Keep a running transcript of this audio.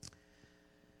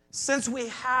Since we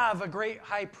have a great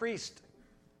high priest,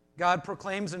 God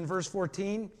proclaims in verse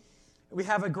 14, we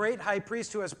have a great high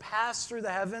priest who has passed through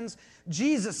the heavens,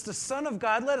 Jesus, the Son of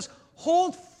God. Let us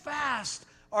hold fast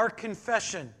our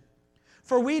confession.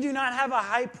 For we do not have a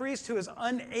high priest who is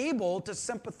unable to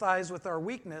sympathize with our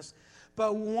weakness,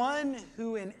 but one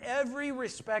who in every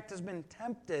respect has been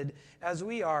tempted as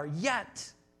we are,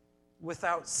 yet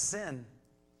without sin.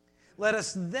 Let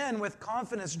us then with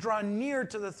confidence draw near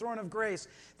to the throne of grace,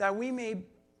 that we may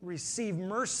receive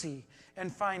mercy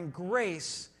and find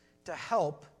grace to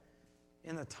help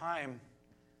in the time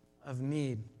of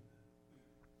need.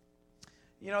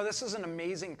 You know, this is an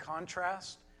amazing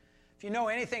contrast. If you know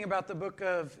anything about the book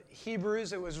of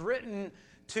Hebrews, it was written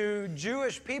to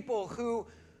Jewish people who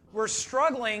were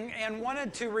struggling and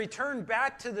wanted to return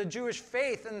back to the Jewish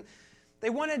faith. And they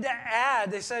wanted to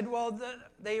add, they said,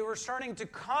 they were starting to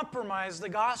compromise the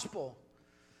gospel.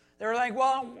 They were like,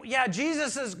 well, yeah,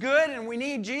 Jesus is good and we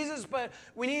need Jesus, but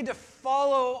we need to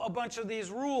follow a bunch of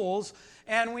these rules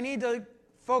and we need to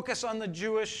focus on the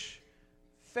Jewish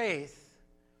faith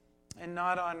and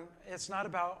it's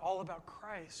not all about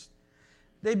Christ.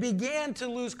 They began to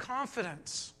lose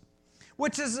confidence,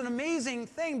 which is an amazing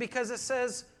thing because it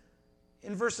says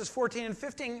in verses 14 and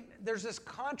 15, there's this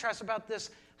contrast about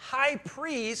this high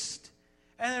priest.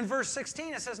 And in verse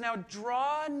 16, it says, now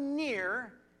draw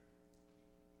near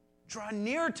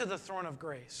to the throne of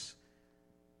grace.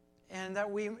 And that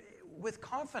we, with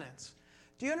confidence.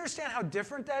 Do you understand how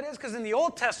different that is? Because in the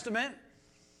Old Testament,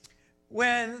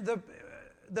 when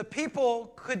the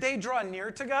people, could they draw near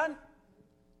to God?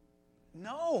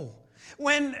 No.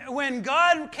 When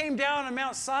God came down on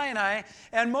Mount Sinai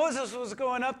and Moses was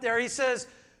going up there, he says,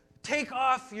 take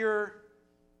off your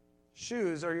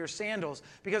shoes or your sandals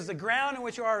because the ground in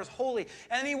which you are is holy.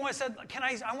 And he said,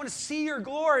 I want to see your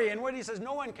glory. And what he says,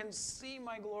 no one can see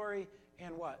my glory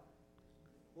and what?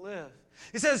 Live.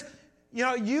 He says,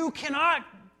 you cannot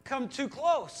come too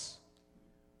close.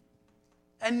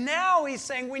 And now he's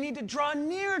saying we need to draw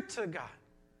near to God.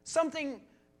 Something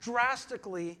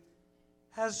drastically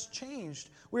has changed.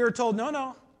 We were told,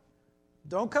 no,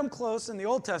 don't come close in the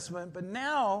Old Testament. But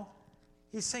now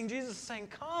Jesus is saying,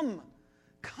 come,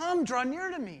 draw near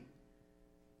to me.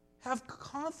 Have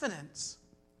confidence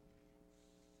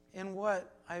in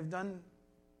what I've done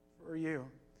for you.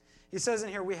 He says in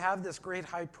here, we have this great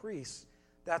high priest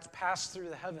that's passed through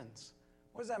the heavens.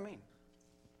 What does that mean?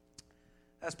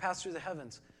 That's passed through the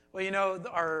heavens. Well,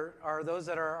 are those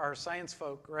that are our science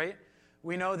folk, right?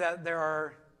 We know that there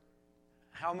are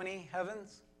how many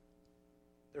heavens?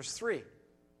 There's 3.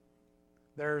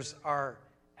 There's our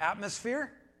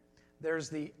atmosphere, there's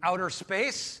the outer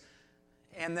space,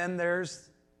 and then there's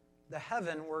the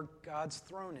heaven where God's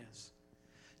throne is.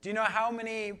 Do you know how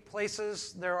many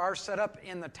places there are set up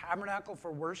in the tabernacle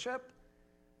for worship?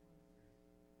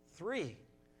 3.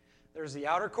 There's the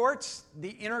outer courts, the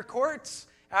inner courts.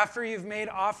 After you've made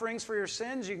offerings for your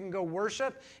sins, you can go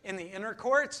worship in the inner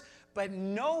courts, but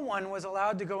no one was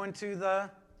allowed to go into the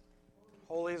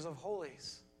holies of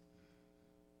holies.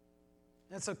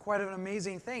 That's quite an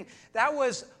amazing thing. That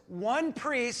was one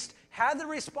priest had the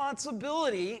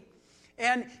responsibility,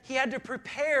 and he had to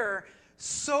prepare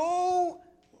so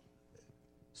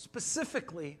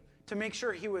specifically to make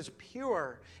sure he was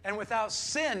pure and without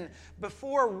sin.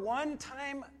 Before one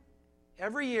time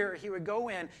every year, he would go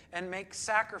in and make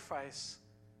sacrifice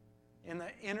in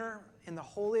the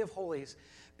Holy of Holies.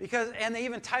 And they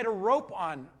even tied a rope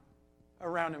on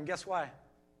around him. Guess why?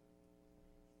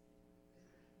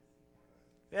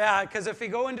 Yeah, because if he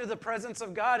go into the presence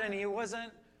of God and he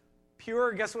wasn't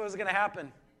pure, guess what was going to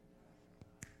happen?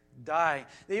 Die.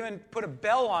 They even put a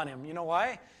bell on him. You know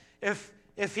why? If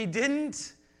he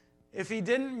didn't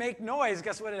make noise,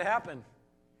 guess what had happened?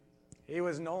 He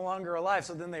was no longer alive.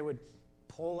 So then they would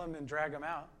pull him and drag him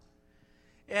out.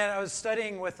 And I was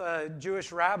studying with a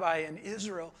Jewish rabbi in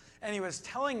Israel, and he was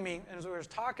telling me, as we were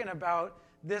talking about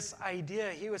this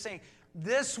idea, he was saying,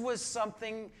 this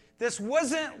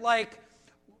wasn't like,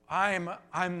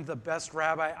 I'm the best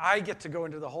rabbi, I get to go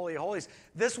into the Holy of Holies.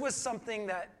 This was something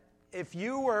that if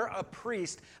you were a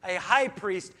priest, a high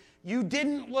priest, you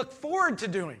didn't look forward to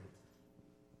doing.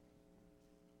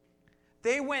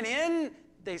 They went in,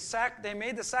 they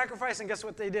made the sacrifice, and guess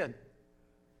what they did?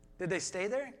 Did they stay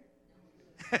there?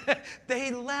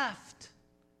 They left.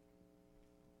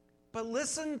 But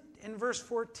listen in verse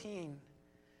 14.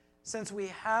 Since we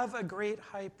have a great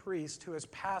high priest who has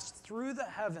passed through the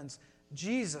heavens,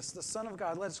 Jesus, the Son of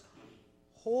God, let us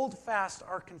hold fast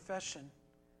our confession.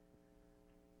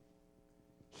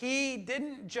 He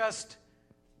didn't just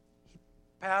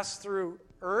pass through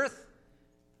earth,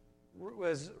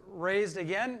 was raised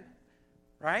again,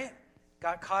 right?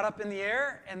 Got caught up in the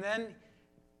air, and then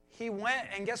he went,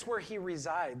 and guess where he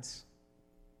resides?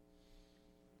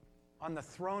 On the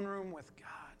throne room with God.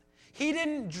 He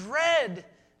didn't dread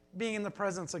being in the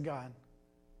presence of God.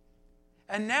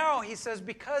 And now he says,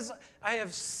 because I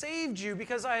have saved you,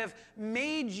 because I have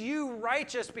made you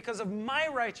righteous because of my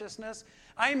righteousness,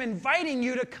 I am inviting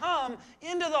you to come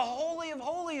into the Holy of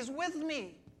Holies with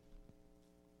me.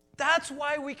 That's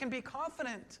why we can be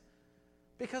confident.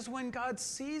 Because when God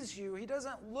sees you, he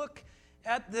doesn't look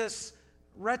at this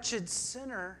wretched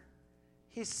sinner.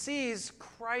 He sees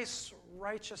Christ's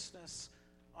righteousness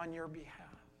on your behalf.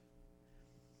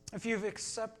 If you've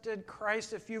accepted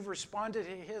Christ, if you've responded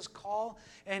to his call,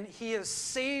 and he has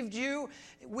saved you,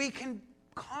 we can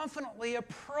confidently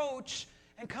approach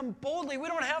and come boldly. We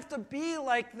don't have to be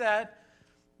like that,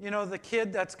 the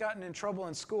kid that's gotten in trouble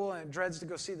in school and dreads to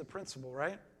go see the principal,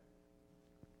 right?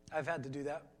 I've had to do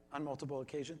that on multiple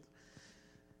occasions.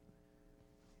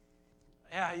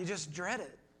 Yeah, you just dread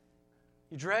it.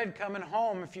 You dread coming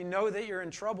home if you know that you're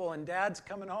in trouble and dad's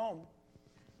coming home.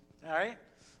 All right?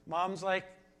 Mom's like,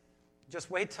 just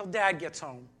wait till dad gets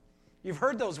home. You've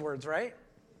heard those words, right?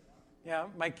 Yeah,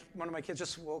 one of my kids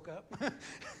just woke up.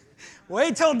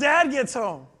 Wait till dad gets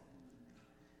home.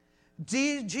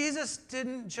 Jesus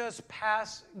didn't just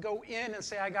go in and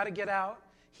say, I got to get out.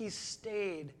 He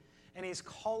stayed, and he's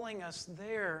calling us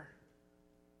there.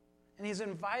 And he's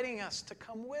inviting us to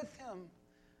come with him.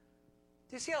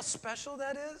 Do you see how special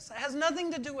that is? It has nothing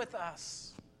to do with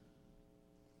us.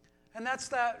 And that's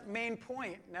that main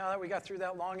point, now that we got through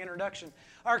that long introduction.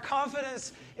 Our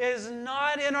confidence is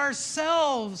not in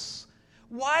ourselves.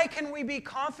 Why can we be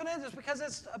confident? It's because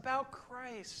it's about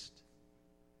Christ.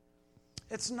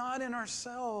 It's not in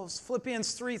ourselves.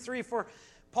 Philippians 3:3, for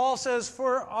Paul says,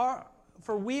 For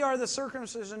we are the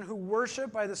circumcision who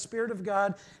worship by the Spirit of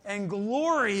God and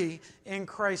glory in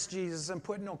Christ Jesus and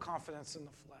put no confidence in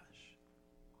the flesh.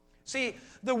 See,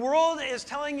 the world is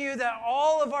telling you that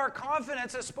all of our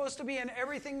confidence is supposed to be in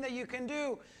everything that you can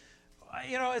do.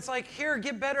 It's like, here,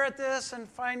 get better at this and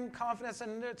find confidence.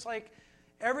 And it's like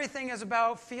everything is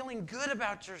about feeling good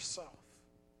about yourself.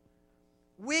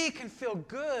 We can feel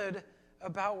good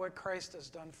about what Christ has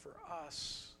done for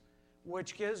us,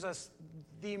 which gives us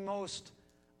the most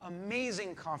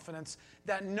amazing confidence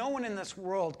that no one in this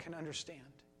world can understand.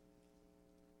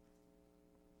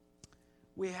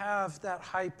 We have that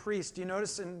high priest. Do you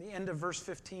notice in the end of verse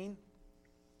 15?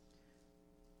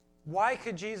 Why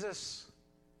could Jesus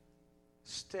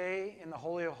stay in the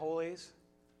Holy of Holies?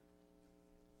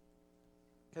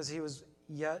 Because he was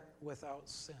yet without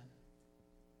sin.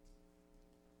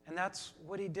 And that's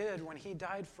what he did when he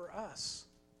died for us.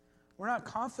 We're not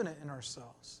confident in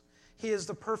ourselves. He is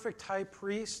the perfect high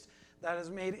priest that has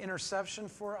made intercession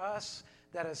for us,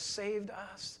 that has saved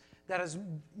us, that has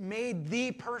made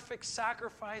the perfect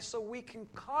sacrifice so we can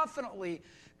confidently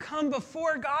come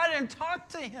before God and talk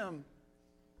to him.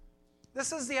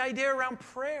 This is the idea around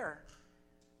prayer,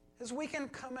 is we can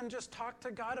come and just talk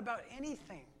to God about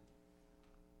anything.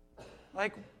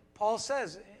 Like Paul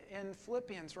says in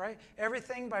Philippians, right?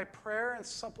 Everything by prayer and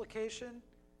supplication,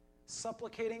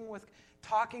 supplicating with,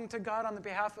 talking to God on the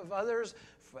behalf of others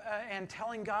and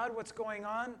telling God what's going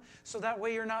on so that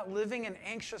way you're not living an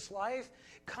anxious life.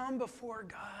 Come before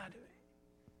God.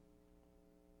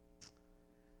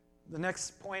 The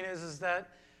next point is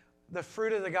that the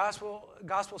fruit of the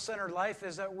gospel-centered life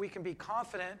is that we can be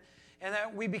confident, and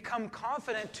that we become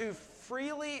confident to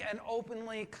freely and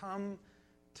openly come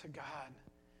to God.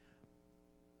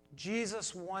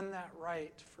 Jesus won that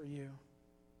right for you.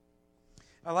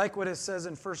 I like what it says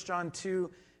in 1 John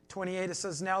 2:28. It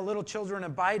says, now little children,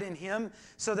 abide in him,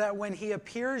 so that when he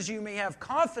appears you may have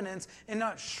confidence and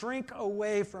not shrink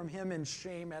away from him in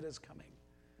shame at his coming.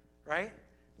 Right?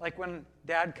 Like when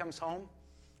dad comes home,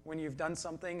 when you've done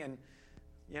something and,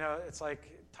 it's like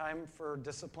time for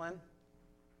discipline.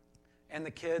 And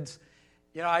the kids,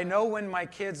 I know when my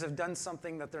kids have done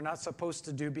something that they're not supposed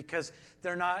to do because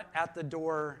they're not at the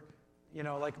door,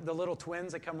 like the little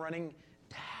twins that come running,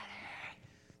 Daddy.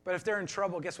 But if they're in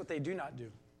trouble, guess what they do not do?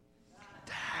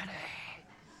 Daddy.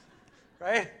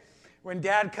 Right? When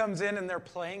dad comes in and they're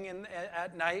playing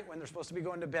at night when they're supposed to be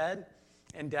going to bed,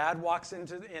 and dad walks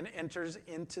into and enters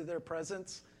into their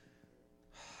presence,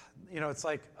 it's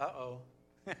like, uh-oh.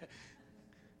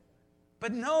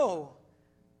 But no.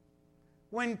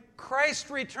 When Christ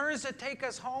returns to take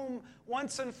us home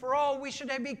once and for all, we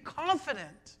should be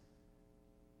confident.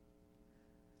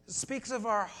 It speaks of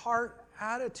our heart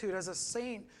attitude as a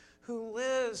saint who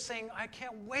lives saying, I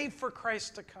can't wait for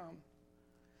Christ to come.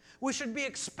 We should be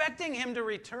expecting him to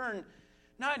return,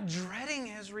 not dreading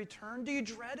his return. Do you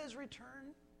dread his return?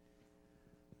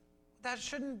 That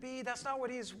shouldn't be, that's not what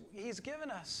he's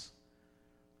given us.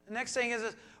 The next thing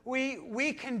is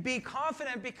we can be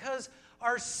confident because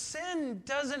our sin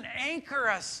doesn't anchor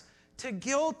us to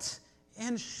guilt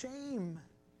and shame.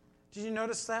 Did you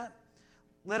notice that?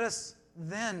 Let us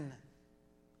then,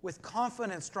 with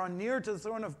confidence, draw near to the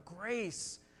throne of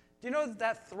grace. Do you know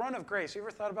that throne of grace? You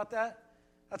ever thought about that?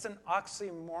 That's an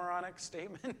oxymoronic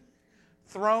statement.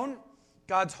 Throne,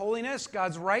 God's holiness,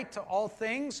 God's right to all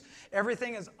things.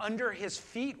 Everything is under his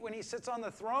feet when he sits on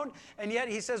the throne. And yet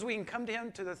he says we can come to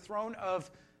him to the throne of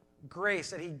grace,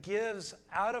 that he gives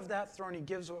out of that throne, he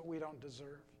gives what we don't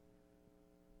deserve.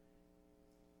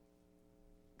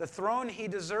 The throne he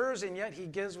deserves, and yet he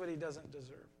gives what he doesn't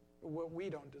deserve, what we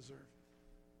don't deserve.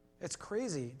 It's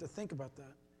crazy to think about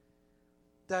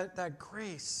that. That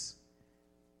grace.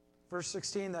 Verse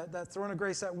 16, that throne of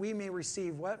grace, that we may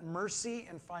receive what? Mercy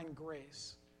and find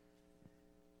grace.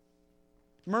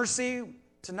 Mercy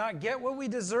to not get what we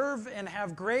deserve and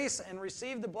have grace and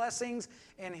receive the blessings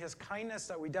and his kindness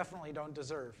that we definitely don't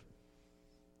deserve.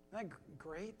 Isn't that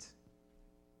great?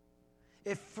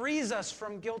 It frees us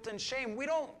from guilt and shame. We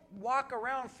don't walk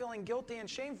around feeling guilty and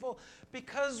shameful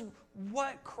because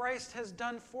what Christ has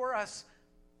done for us.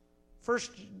 1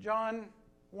 John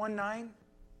 1:9,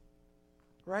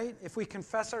 right? If we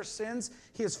confess our sins,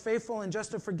 he is faithful and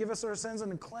just to forgive us our sins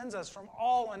and to cleanse us from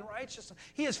all unrighteousness.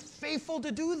 He is faithful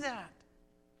to do that.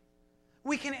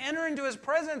 We can enter into his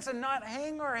presence and not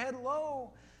hang our head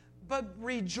low, but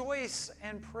rejoice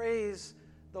and praise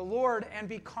the Lord and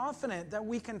be confident that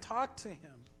we can talk to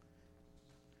him.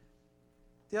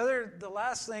 The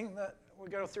last thing that we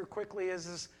go through quickly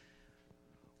is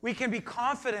we can be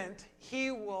confident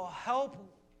he will help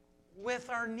with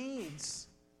our needs.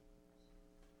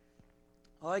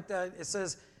 I like that. It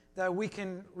says that we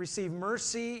can receive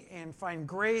mercy and find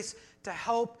grace to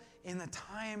help in the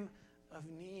time of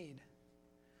need.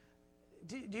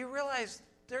 Do you realize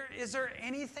is there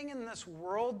anything in this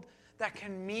world that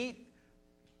can meet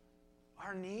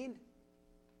our need?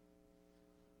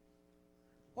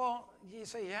 Well, you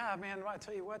say, yeah, man, I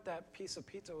tell you what, that piece of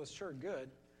pizza was sure good.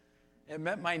 It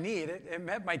met my need. It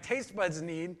met my taste buds'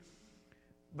 need.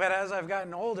 But as I've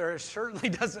gotten older, it certainly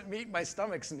doesn't meet my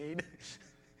stomach's need.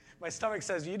 My stomach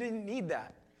says, you didn't need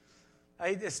that.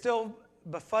 It still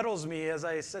befuddles me as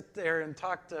I sit there and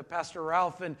talk to Pastor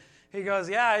Ralph, and he goes,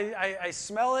 yeah, I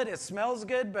smell it. It smells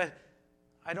good, but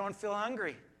I don't feel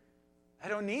hungry. I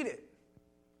don't need it.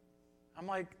 I'm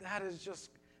like, that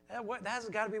has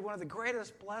got to be one of the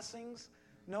greatest blessings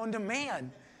known to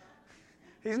man.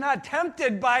 He's not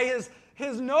tempted by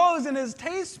his nose and his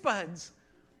taste buds,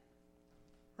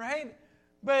 right?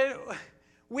 But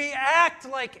we act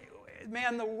like,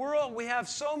 man, the world, we have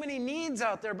so many needs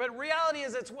out there, but reality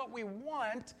is it's what we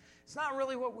want. It's not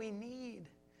really what we need.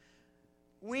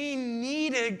 We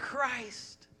needed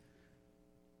Christ.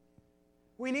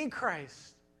 We need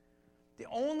Christ. The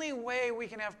only way we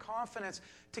can have confidence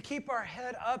to keep our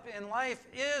head up in life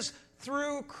is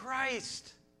through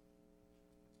Christ.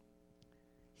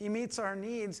 He meets our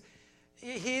needs.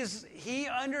 He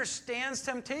understands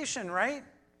temptation, right?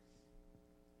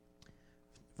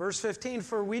 Verse 15,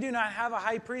 for we do not have a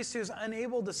high priest who is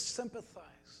unable to sympathize.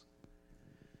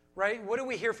 Right? What do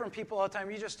we hear from people all the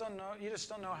time? You just don't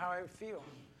know how I feel.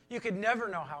 You could never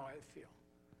know how I feel.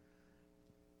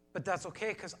 But that's okay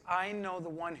because I know the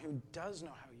one who does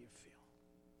know how you feel.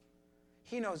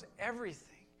 He knows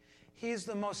everything. He's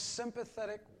the most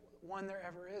sympathetic one there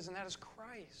ever is, and that is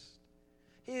Christ.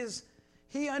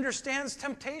 He understands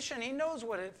temptation. He knows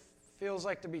what it feels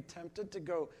like to be tempted to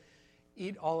go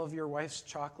eat all of your wife's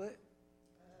chocolate.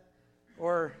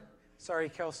 Or, sorry,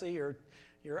 Kelsey, your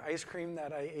ice cream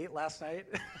that I ate last night.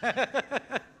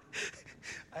 I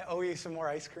owe you some more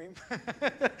ice cream.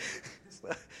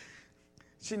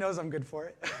 She knows I'm good for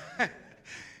it.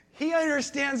 He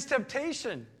understands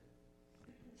temptation.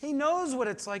 He knows what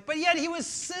it's like, but yet he was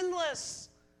sinless.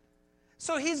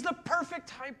 So he's the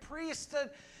perfect high priest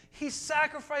that he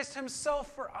sacrificed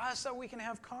himself for us that we can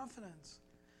have confidence.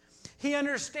 He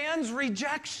understands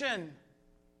rejection.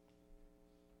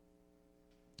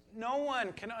 No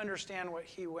one can understand what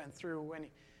he went through when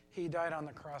he died on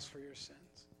the cross for your sins.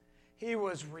 He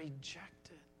was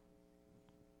rejected.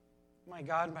 My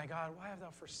God, why have thou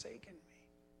forsaken me?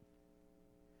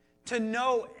 To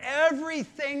know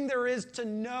everything there is to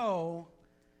know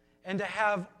and to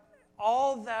have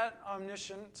all that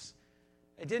omniscience,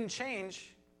 it didn't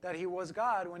change that he was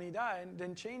God when he died. It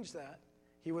didn't change that.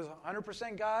 He was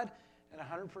 100% God and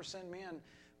 100% man.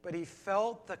 But he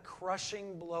felt the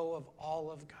crushing blow of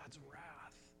all of God's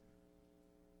wrath.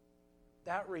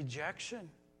 that rejection.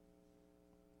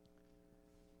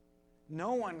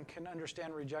 No one can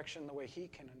understand rejection the way he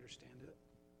can understand it.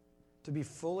 To be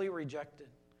fully rejected.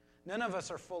 None of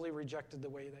us are fully rejected the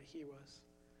way that he was.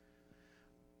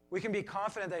 We can be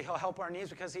confident that he'll help our needs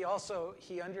because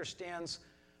he understands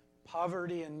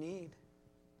poverty and need.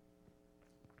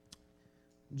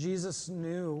 Jesus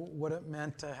knew what it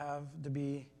meant to have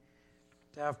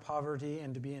poverty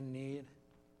and to be in need.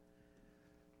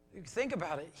 Think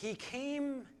about it. He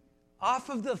came off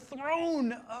of the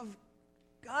throne of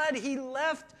God. He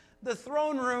left the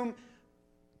throne room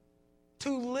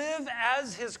to live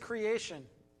as his creation.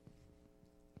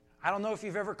 I don't know if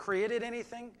you've ever created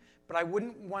anything, but I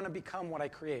wouldn't want to become what I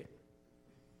create.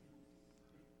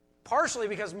 Partially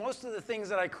because most of the things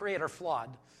that I create are flawed.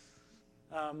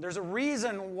 There's a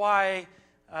reason why,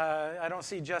 I don't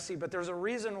see Jesse, but there's a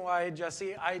reason why,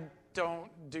 Jesse, I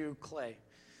don't do clay.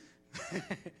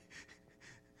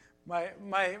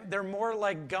 They're more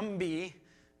like Gumby,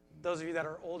 those of you that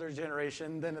are older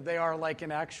generation, than they are like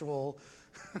an actual...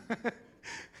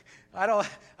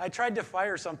 I tried to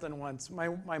fire something once.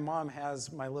 My mom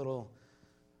has my little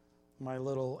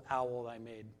owl I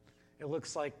made. It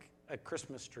looks like a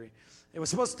Christmas tree. It was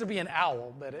supposed to be an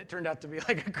owl, but it turned out to be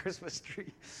like a Christmas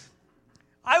tree.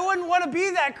 I wouldn't want to be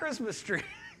that Christmas tree.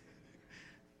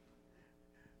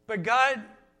 But God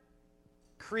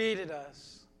created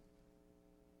us,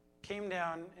 came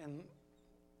down and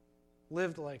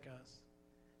lived like us.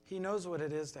 He knows what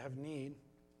it is to have need.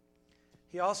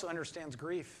 He also understands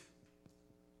grief.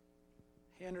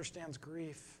 He understands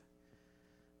grief.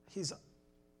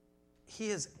 He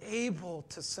is able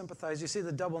to sympathize. You see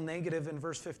the double negative in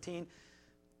verse 15?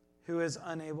 Who is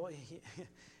unable.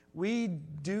 We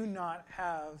do not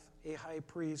have a high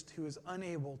priest who is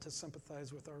unable to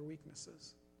sympathize with our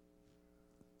weaknesses.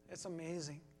 It's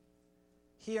amazing.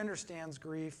 He understands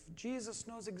grief. Jesus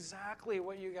knows exactly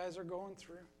what you guys are going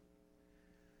through.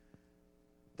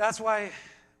 That's why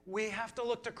we have to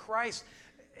look to Christ.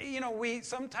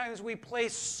 Sometimes we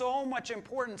place so much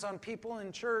importance on people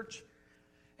in church,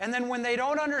 and then when they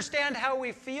don't understand how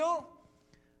we feel,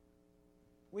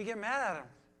 we get mad at them.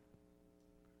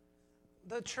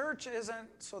 The church isn't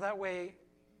so that way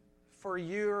for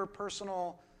your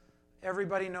personal,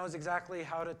 everybody knows exactly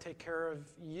how to take care of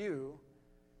you.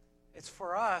 It's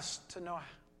for us to know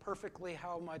perfectly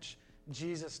how much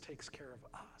Jesus takes care of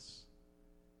us.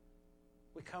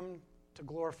 We come to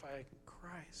glorify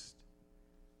Christ.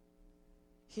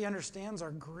 He understands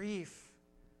our grief.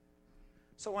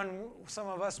 So when some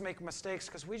of us make mistakes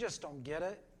because we just don't get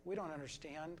it, we don't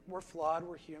understand, we're flawed,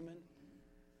 we're human,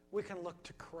 we can look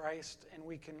to Christ and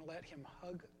we can let him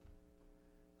hug.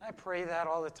 I pray that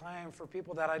all the time for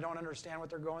people that I don't understand what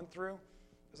they're going through,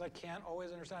 because I can't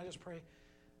always understand. I just pray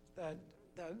that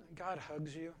God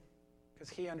hugs you because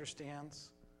he understands.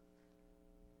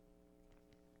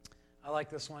 I like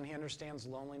this one. He understands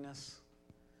loneliness.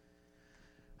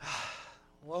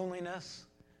 Loneliness.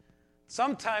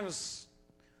 Sometimes,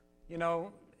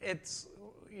 it's,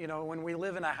 when we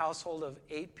live in a household of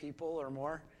 8 people or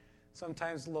more,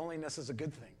 sometimes loneliness is a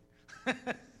good thing.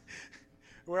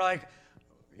 We're like,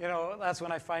 that's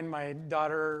when I find my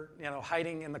daughter,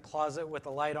 hiding in the closet with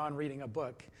the light on reading a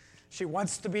book. She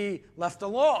wants to be left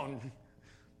alone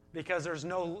because there's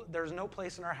no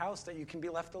place in our house that you can be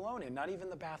left alone in, not even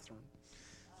the bathroom.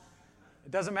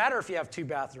 It doesn't matter if you have 2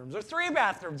 bathrooms or 3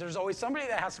 bathrooms. There's always somebody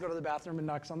that has to go to the bathroom and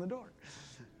knocks on the door,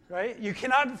 right? You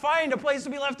cannot find a place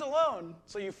to be left alone.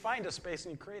 So you find a space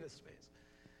and you create a space.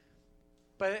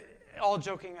 But all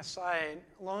joking aside,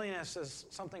 loneliness is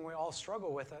something we all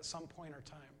struggle with at some point or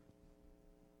time.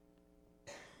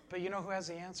 But you know who has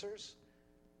the answers?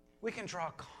 We can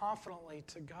draw confidently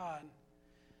to God.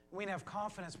 We can have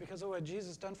confidence because of what Jesus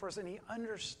has done for us, and he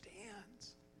understands.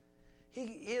 He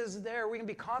is there. We can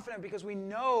be confident because we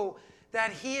know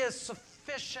that he is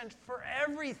sufficient for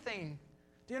everything.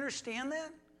 Do you understand that?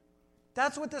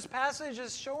 That's what this passage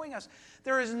is showing us.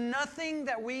 There is nothing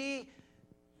that we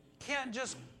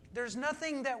there's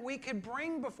nothing that we could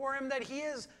bring before him that he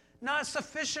is not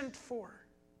sufficient for.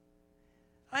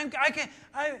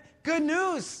 Good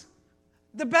news.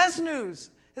 The best news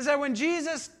is that when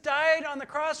Jesus died on the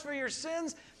cross for your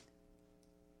sins,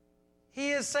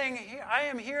 he is saying, I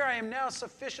am here, I am now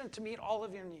sufficient to meet all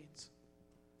of your needs.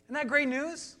 Isn't that great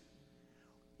news?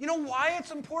 You know why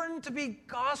it's important to be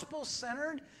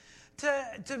gospel-centered?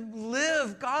 To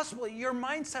live gospel. Your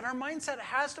mindset, our mindset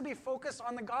has to be focused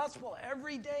on the gospel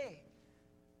every day.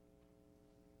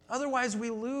 Otherwise,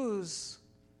 we lose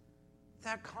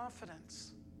that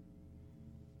confidence.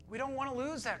 We don't want to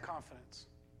lose that confidence.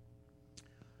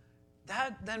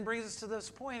 That then brings us to this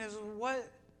point, is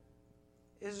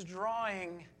is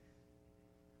drawing,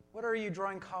 what are you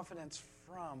drawing confidence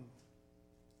from?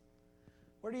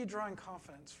 What are you drawing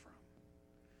confidence from?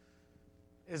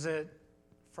 Is it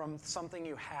from something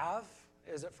you have?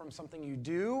 Is it from something you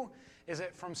do? Is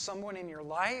it from someone in your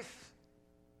life?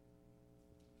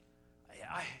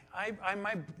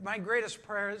 My greatest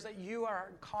prayer is that you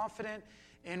are confident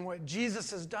in what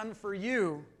Jesus has done for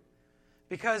you,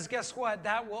 because guess what?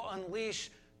 That will unleash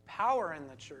power in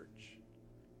the church.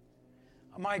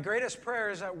 My greatest prayer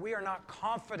is that we are not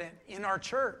confident in our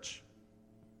church.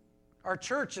 Our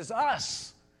church is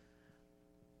us.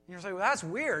 And you're like, well, that's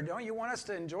weird. Don't you want us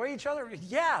to enjoy each other?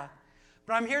 Yeah.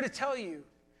 But I'm here to tell you,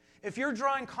 if you're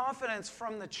drawing confidence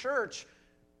from the church,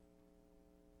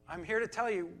 I'm here to tell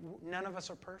you, none of us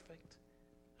are perfect.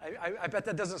 I bet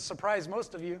that doesn't surprise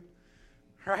most of you,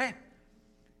 right?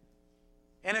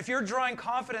 And if you're drawing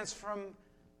confidence from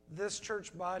this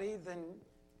church body, then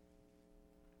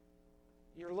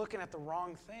you're looking at the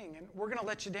wrong thing, and we're going to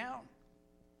let you down.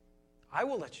 I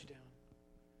will let you down.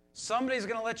 Somebody's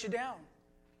going to let you down.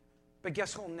 But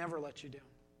guess who will never let you down?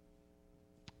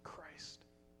 Christ.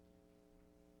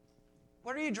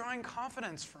 What are you drawing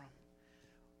confidence from?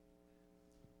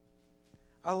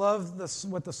 I love this,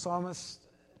 what the psalmist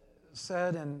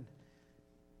said, and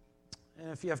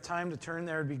if you have time to turn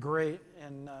there, it'd be great,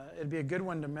 and it'd be a good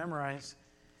one to memorize.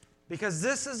 Because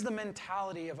this is the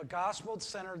mentality of a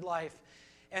gospel-centered life.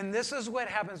 And this is what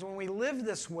happens when we live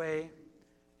this way.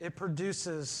 It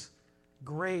produces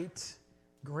great,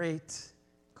 great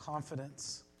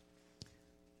confidence.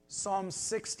 Psalm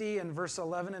 60 and verse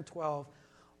 11 and 12.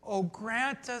 Oh,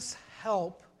 grant us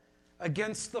help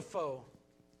against the foe,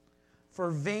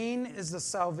 for vain is the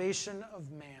salvation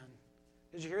of man.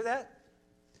 Did you hear that?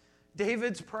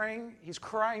 David's praying. He's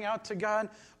crying out to God.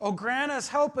 Oh, grant us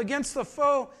help against the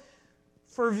foe,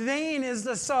 for vain is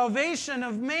the salvation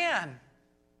of man.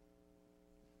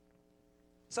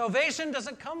 Salvation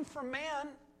doesn't come from man.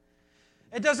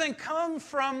 It doesn't come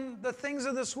from the things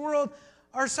of this world.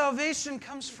 Our salvation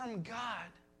comes from God,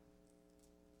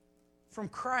 from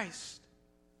Christ.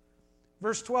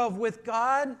 Verse 12, with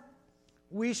God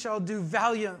we shall do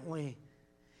valiantly.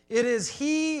 It is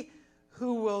He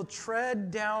who will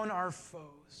tread down our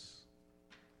foes.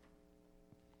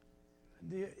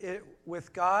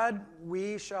 With God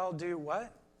we shall do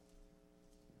what?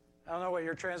 I don't know what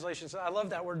your translation says. I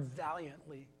love that word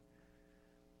valiantly.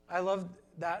 I love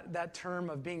that term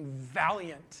of being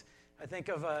valiant. I think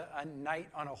of a knight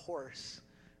on a horse,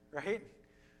 right?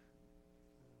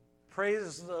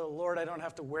 Praise the Lord, I don't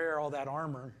have to wear all that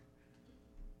armor.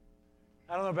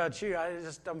 I don't know about you. I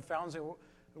just dumbfounded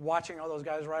watching all those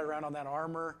guys ride around on that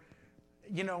armor.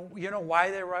 You know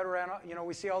why they ride around?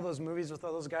 We see all those movies with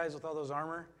all those guys with all those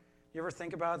armor. You ever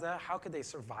think about that? How could they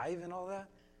survive in all that?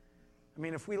 I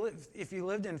mean, if you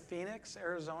lived in Phoenix,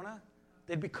 Arizona,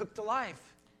 they'd be cooked alive.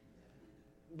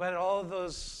 But all of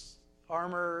those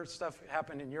armor stuff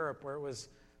happened in Europe, where it was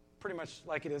pretty much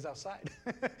like it is outside.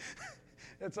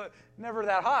 It's never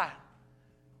that hot.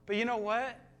 But you know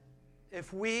what?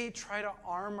 If we try to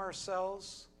arm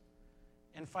ourselves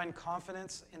and find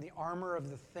confidence in the armor of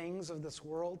the things of this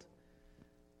world,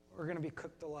 we're going to be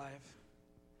cooked alive.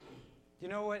 Do you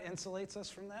know what insulates us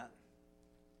from that?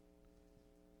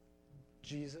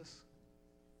 Jesus.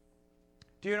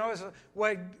 Do you know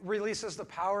what releases the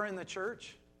power in the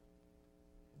church?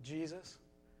 Jesus.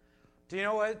 Do you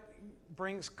know what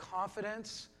brings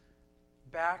confidence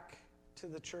back to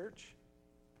the church?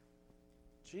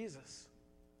 Jesus.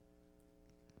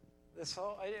 This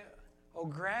whole idea, oh,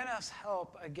 grant us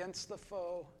help against the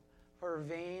foe, for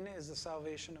vain is the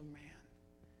salvation of man.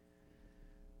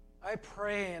 I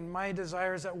pray, and my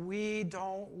desire is that we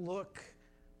don't look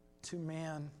to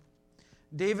man.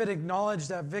 David acknowledged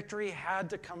that victory had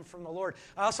to come from the Lord.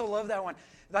 I also love that one.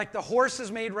 Like the horse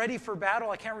is made ready for battle.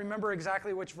 I can't remember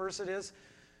exactly which verse it is,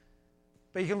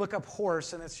 but you can look up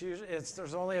horse, and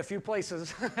there's only a few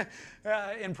places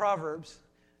in Proverbs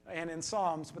and in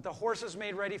Psalms. But the horse is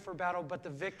made ready for battle, but the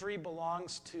victory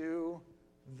belongs to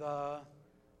God,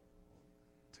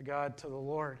 to the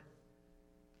Lord.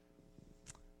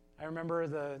 I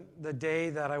remember the day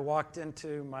that I walked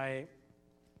into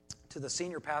the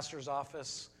senior pastor's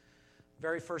office,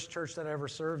 very first church that I ever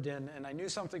served in, and I knew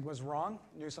something was wrong.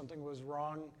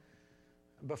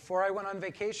 Before I went on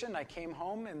vacation, I came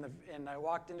home, and I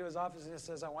walked into his office, and he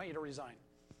says, I want you to resign.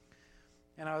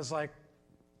 And I was like,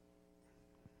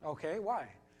 okay, why?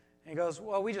 And he goes,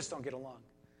 well, we just don't get along.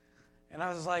 And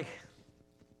I was like,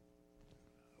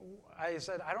 I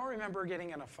said, I don't remember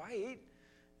getting in a fight.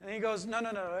 And he goes,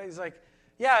 no. He's like,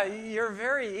 yeah, you're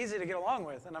very easy to get along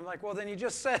with. And I'm like, well, then you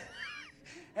just said.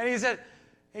 And he said,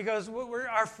 He goes,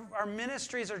 our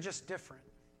ministries are just different.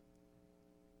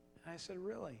 And I said,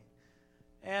 really?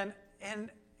 And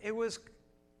it was,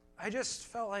 I just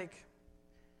felt like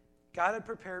God had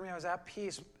prepared me. I was at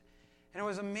peace. And it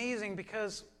was amazing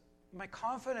because my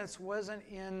confidence wasn't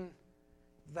in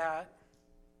that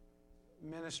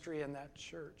ministry and that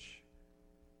church.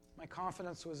 My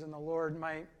confidence was in the Lord.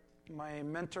 My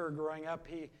mentor growing up,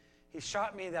 he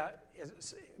shot me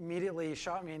immediately he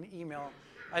shot me an email.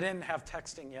 I didn't have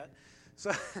texting yet.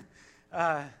 So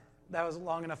that was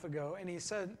long enough ago. And he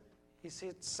sent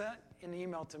an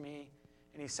email to me,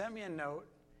 and he sent me a note,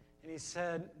 and he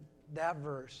said that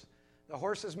verse, the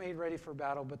horse is made ready for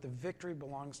battle, but the victory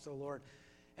belongs to the Lord.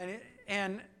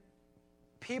 And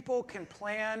people can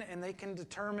plan and they can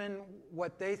determine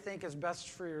what they think is best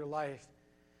for your life.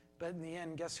 But in the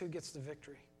end, guess who gets the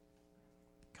victory?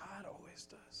 God always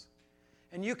does.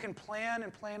 And you can plan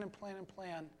and plan and plan and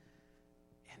plan,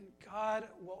 and God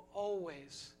will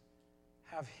always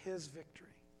have his victory.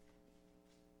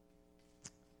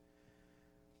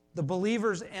 The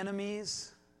believer's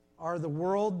enemies are the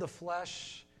world, the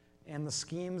flesh, and the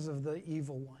schemes of the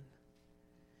evil one.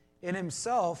 In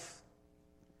himself,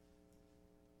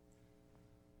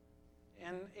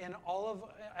 and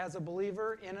as a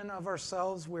believer, in and of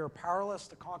ourselves, we are powerless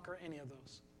to conquer any of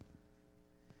those.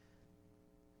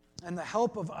 And the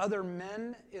help of other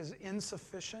men is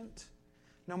insufficient,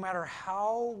 no matter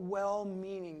how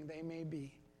well-meaning they may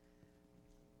be.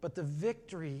 But the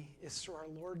victory is through our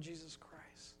Lord Jesus Christ.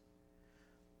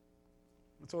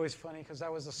 It's always funny because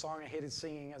that was the song I hated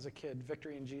singing as a kid,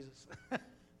 Victory in Jesus.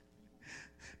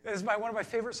 It's one of my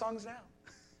favorite songs now.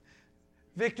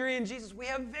 Victory in Jesus. We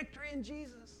have victory in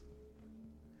Jesus.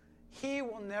 He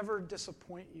will never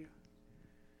disappoint you.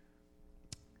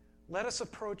 Let us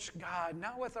approach God,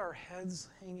 not with our heads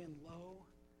hanging low.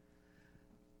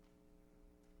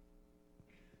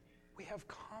 We have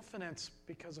confidence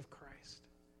because of Christ.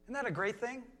 Isn't that a great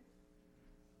thing?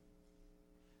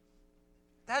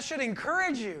 That should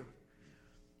encourage you.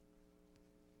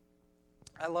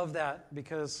 I love that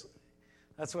because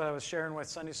that's what I was sharing with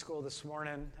Sunday school this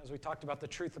morning as we talked about the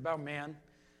truth about man.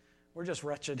 We're just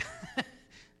wretched.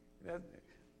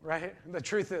 Right? The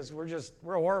truth is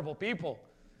we're horrible people.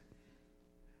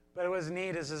 But it was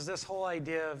neat is this whole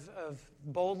idea of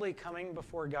boldly coming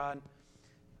before God.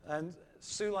 And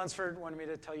Sue Lunsford wanted me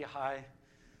to tell you hi.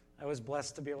 I was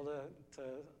blessed to be able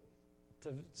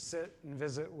to sit and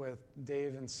visit with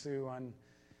Dave and Sue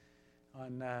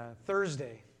on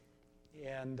Thursday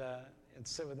and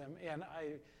sit with them. And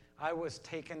I was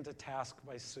taken to task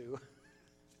by Sue.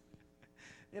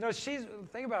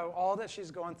 Think about all that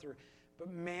she's going through.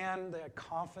 But man, the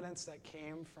confidence that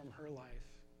came from her life,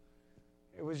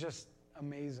 it was just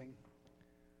amazing,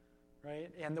 right?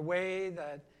 And the way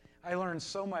that I learned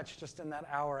so much just in that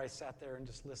hour I sat there and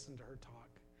just listened to her talk.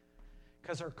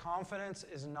 Because her confidence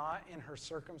is not in her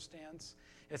circumstance.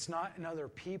 It's not in other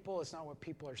people. It's not what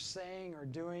people are saying or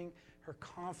doing. Her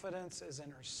confidence is in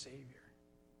her Savior.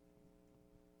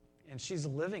 And she's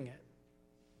living it.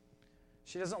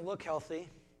 She doesn't look healthy,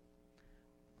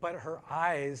 but her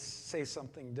eyes say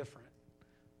something different.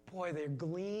 Boy, they're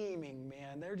gleaming,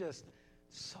 man. They're just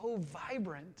so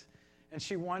vibrant. And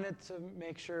she wanted to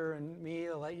make sure and me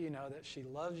to let you know that she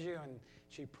loves you and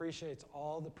she appreciates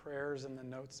all the prayers and the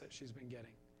notes that she's been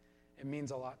getting. It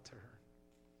means a lot to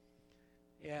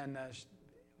her. And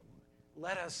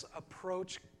let us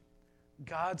approach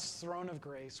God's throne of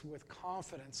grace with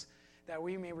confidence that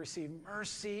we may receive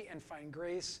mercy and find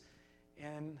grace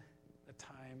in the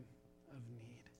time